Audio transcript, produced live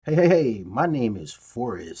Hey, my name is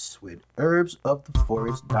Forrest with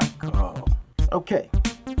herbsoftheforest.com. Okay,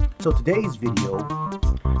 so today's video,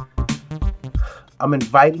 I'm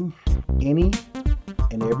inviting any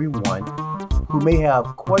and everyone who may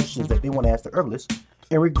have questions that they want to ask the herbalist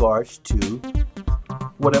in regards to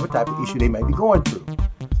whatever type of issue they might be going through.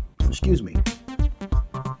 Excuse me.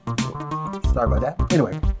 Sorry about that.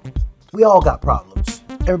 Anyway, we all got problems.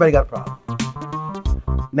 Everybody got a problem.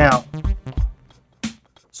 Now,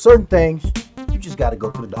 certain things you just got to go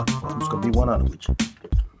to the doctor for. I'm just gonna be 100 with you.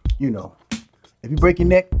 You know, if you break your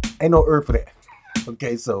neck, ain't no herb for that.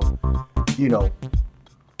 Okay, so you know,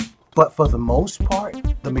 but for the most part,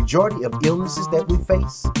 the majority of illnesses that we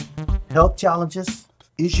face, health challenges,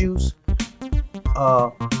 issues,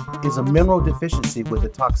 is a mineral deficiency with the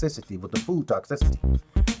toxicity, with the food toxicity.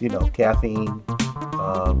 You know, caffeine,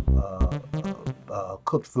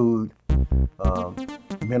 cooked food,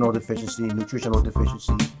 mineral deficiency, nutritional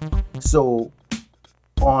deficiency. So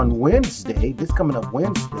on Wednesday, this coming up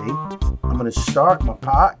Wednesday, I'm going to start my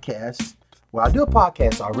podcast. Well, I do a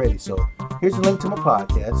podcast already, so here's a link to my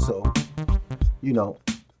podcast. So, you know,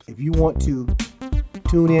 if you want to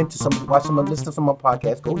tune in to some, watch some, listen to some of my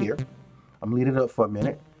podcasts, go here. I'm leaving it up for a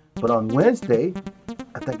minute. But on Wednesday,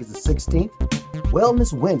 I think it's the 16th,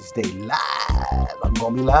 Wellness Wednesday live. I'm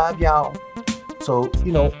going to be live, y'all. So,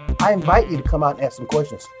 you know, I invite you to come out and ask some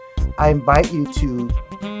questions. I invite you to,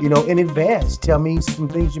 you know, in advance, tell me some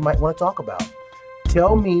things you might want to talk about.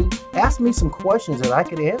 Ask me some questions that I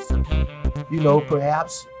can answer. You know,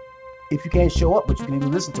 perhaps if you can't show up, but you can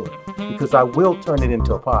even listen to it, because I will turn it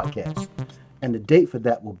into a podcast. And the date for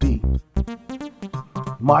that will be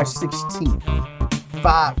March 16th,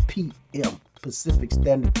 5 p.m. Pacific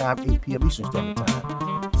Standard Time, 8 p.m. Eastern Standard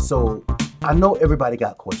Time. So I know everybody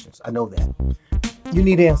got questions. I know that. You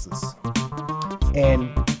need answers. And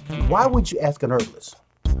why would you ask an herbalist?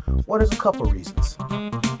 Well, there's a couple of reasons.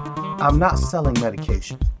 I'm not selling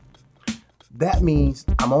medication. That means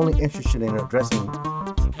I'm only interested in addressing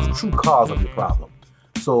the true cause of your problem.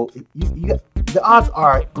 So the odds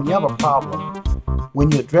are, when you have a problem, when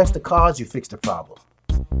you address the cause, you fix the problem.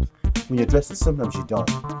 When you address the symptoms, you don't.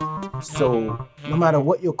 So no matter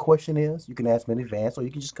what your question is, you can ask me in advance, or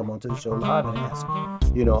you can just come onto the show live and ask.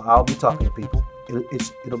 You know, I'll be talking to people.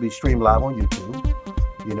 It'll be streamed live on YouTube.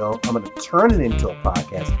 You know, I'm going to turn it into a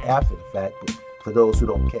podcast after the fact, but for those who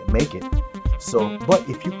can't make it. So, but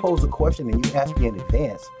if you pose a question and you ask me in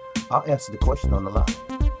advance, I'll answer the question on the line.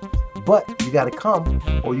 But you got to come,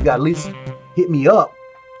 or you got to at least hit me up.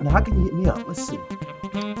 And how can you hit me up? Let's see.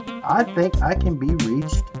 I think I can be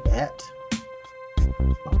reached at,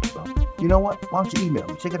 you know what? Why don't you email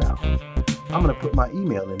me? Check it out. I'm going to put my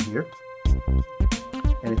email in here.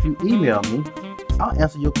 And if you email me, I'll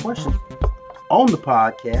answer your questions on the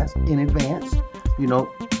podcast in advance. You know,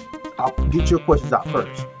 I'll get your questions out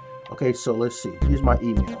first. Okay, so let's see. Here's my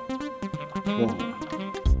email. Boom.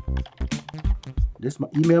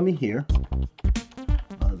 Email me here.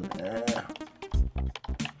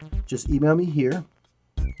 Just email me here,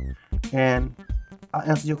 and I'll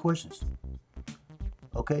answer your questions.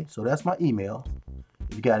 Okay, so that's my email.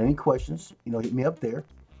 If you got any questions, you know, hit me up there.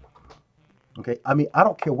 Okay, I mean, I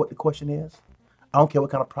don't care what the question is. I don't care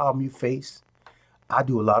what kind of problem you face. I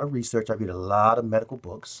do a lot of research. I read a lot of medical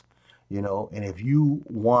books, you know, and if you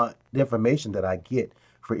want the information that I get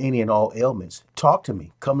for any and all ailments, talk to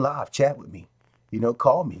me. Come live, chat with me. You know,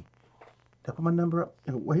 call me. I put my number up.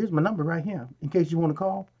 Well, here's my number right here, in case you want to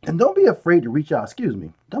call. And don't be afraid to reach out. Excuse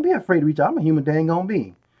me. Don't be afraid to reach out. I'm a human dang on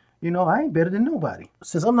being. You know, I ain't better than nobody.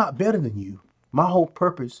 Since I'm not better than you, my whole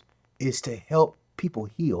purpose is to help people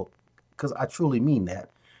heal, because I truly mean that.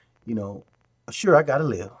 You know, sure, I got to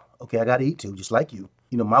live. Okay, I got to eat too, just like you.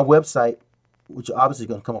 You know, my website, which are obviously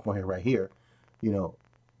going to come up on here right here, you know,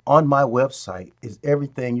 on my website is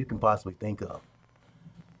everything you can possibly think of.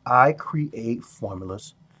 I create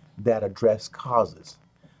formulas that address causes.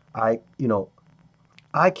 I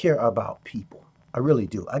care about people. I really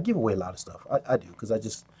do. I give away a lot of stuff. I do, because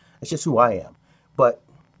it's just who I am. But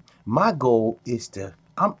my goal is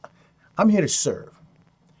I'm here to serve.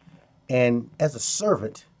 And as a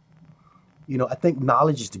servant, you know, I think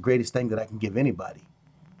knowledge is the greatest thing that I can give anybody.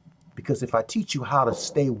 Because if I teach you how to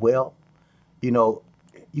stay well, you know,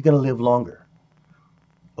 you're going to live longer.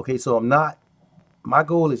 Okay, so my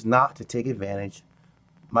goal is not to take advantage.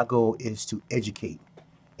 My goal is to educate.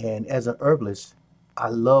 And as an herbalist, I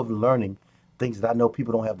love learning things that I know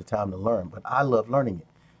people don't have the time to learn, but I love learning it.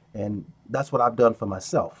 And that's what I've done for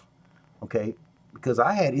myself. Okay, because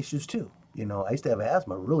I had issues too. You know, I used to have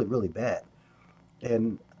asthma really, really bad.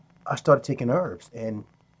 And I started taking herbs, and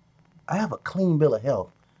I have a clean bill of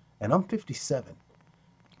health, and I'm 57.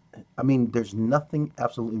 I mean, there's nothing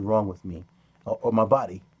absolutely wrong with me or my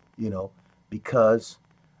body, you know, because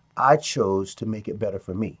I chose to make it better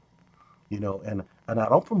for me, and I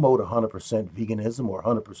don't promote 100% veganism or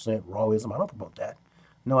 100% rawism. I don't promote that.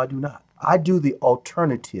 No, I do not. I do the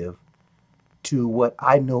alternative to what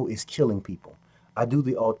I know is killing people. I do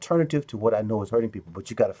the alternative to what I know is hurting people. But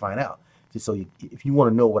you got to find out. Just so if you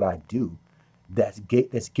want to know what I do, that's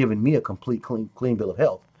giving me a complete clean bill of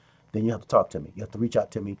health, then you have to talk to me. You have to reach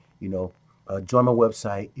out to me. Join my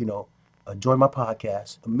website. Join my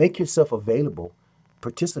podcast. Make yourself available.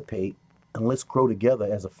 Participate, and let's grow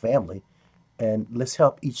together as a family, and let's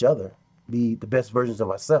help each other be the best versions of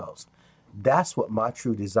ourselves. That's what my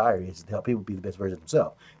true desire is, to help people be the best version of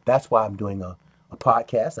themselves. That's why I'm doing a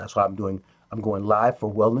podcast. That's why I'm going live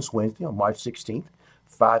for Wellness Wednesday on March 16th,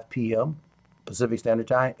 5 p.m. Pacific Standard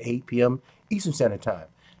Time, 8 p.m. Eastern Standard Time.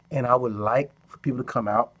 And I would like for people to come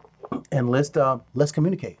out and let's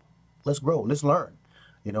communicate. Let's grow. Let's learn.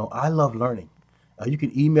 I love learning. You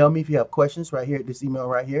can email me if you have questions right here at this email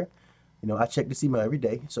right here. I check this email every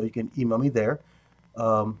day, so you can email me there.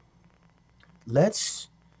 Um, let's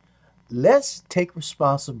take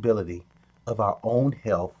responsibility of our own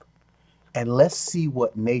health, and let's see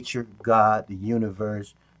what nature, God, the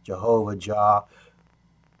universe, Jehovah, Jah,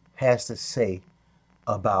 has to say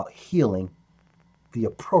about healing the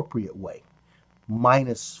appropriate way,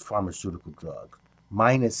 minus pharmaceutical drugs,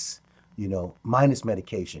 minus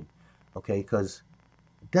medication, okay? Because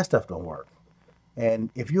that stuff don't work.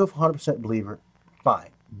 And if you're a 100% believer, fine,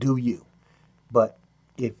 do you. But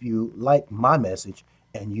if you like my message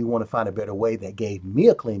and you want to find a better way that gave me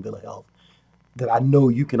a clean bill of health that I know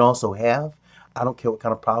you can also have, I don't care what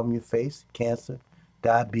kind of problem you face, cancer,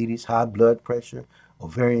 diabetes, high blood pressure,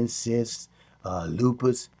 ovarian cysts,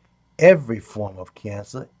 lupus, every form of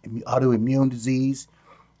cancer, autoimmune disease,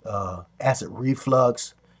 acid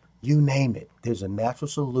reflux, you name it. There's a natural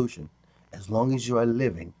solution as long as you are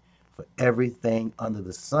living for everything under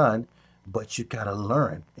the sun. But you got to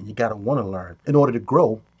learn, and you got to want to learn. In order to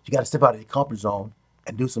grow, you got to step out of your comfort zone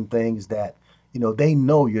and do some things that, they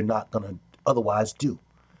know you're not going to otherwise do.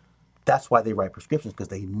 That's why they write prescriptions, because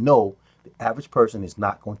they know the average person is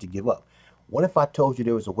not going to give up. What if I told you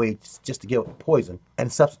there was a way just to give up poison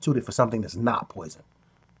and substitute it for something that's not poison?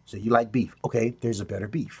 So you like beef. Okay, there's a better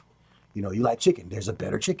beef. You like chicken. There's a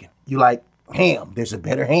better chicken. You like ham. There's a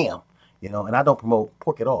better ham. And I don't promote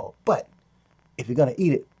pork at all. But if you're going to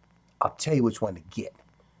eat it, I'll tell you which one to get,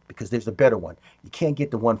 because there's a better one. You can't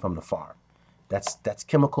get the one from the farm. That's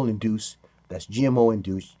chemical induced. That's GMO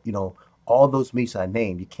induced. All those meats I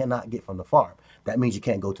named, you cannot get from the farm. That means you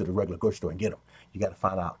can't go to the regular grocery store and get them. You got to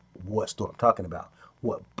find out what store I'm talking about,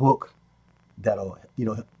 what book that'll,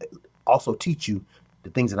 also teach you the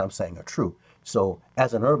things that I'm saying are true. So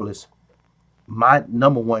as an herbalist, my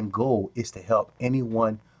number one goal is to help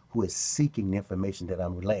anyone who is seeking the information that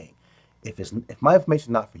I'm relaying. If my information is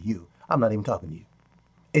not for you, I'm not even talking to you.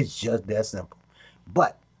 It's just that simple.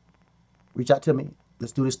 But reach out to me.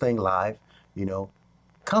 Let's do this thing live.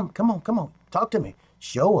 Come on. Talk to me.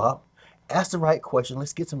 Show up. Ask the right question.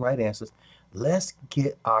 Let's get some right answers. Let's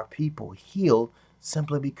get our people healed,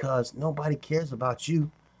 simply because nobody cares about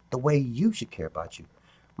you the way you should care about you.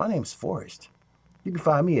 My name's Forrest. You can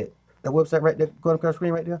find me at that website right there, going across the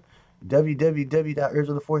screen right there,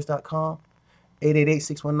 www.herbsoftheforest.com,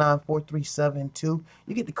 888-619-4372.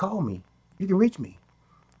 You get to call me. You can reach me.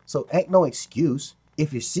 So ain't no excuse.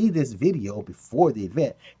 If you see this video before the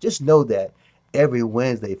event, just know that every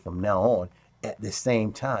Wednesday from now on at the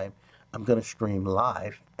same time, I'm going to stream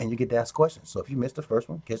live, and you get to ask questions. So if you missed the first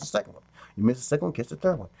one, catch the second one. You missed the second one, catch the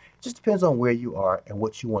third one. It just depends on where you are and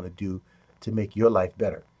what you want to do to make your life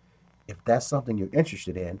better. If that's something you're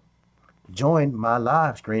interested in, join my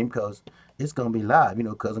live stream, because it's going to be live.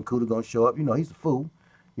 Cousin Cooter going to show up. He's a fool.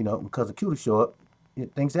 When Cousin Cooter show up,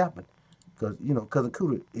 things happen. Because, Cousin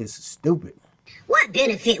Cooter is stupid. What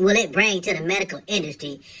benefit will it bring to the medical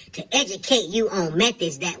industry to educate you on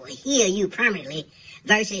methods that will heal you permanently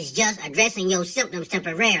versus just addressing your symptoms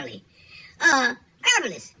temporarily?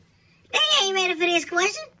 Herbalist, they ain't ready for this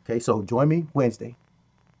question. Okay, so join me Wednesday,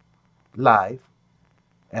 live.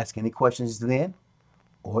 Ask any questions then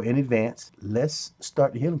or in advance. Let's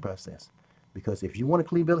start the healing process. Because if you want a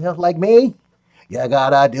clean bill of health like me, you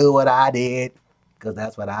gotta do what I did, because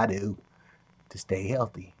that's what I do to stay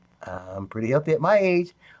healthy. I'm pretty healthy at my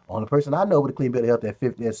age. Only person I know with a clean bill of health at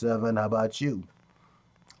 57. How about you?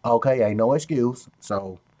 Okay, ain't no excuse.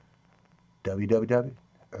 So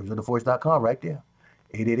www.herbalist.com right there.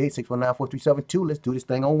 888-619-4372. Let's do this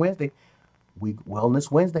thing on Wednesday.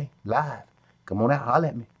 Wellness Wednesday live. Come on out, holler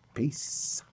at me. Peace.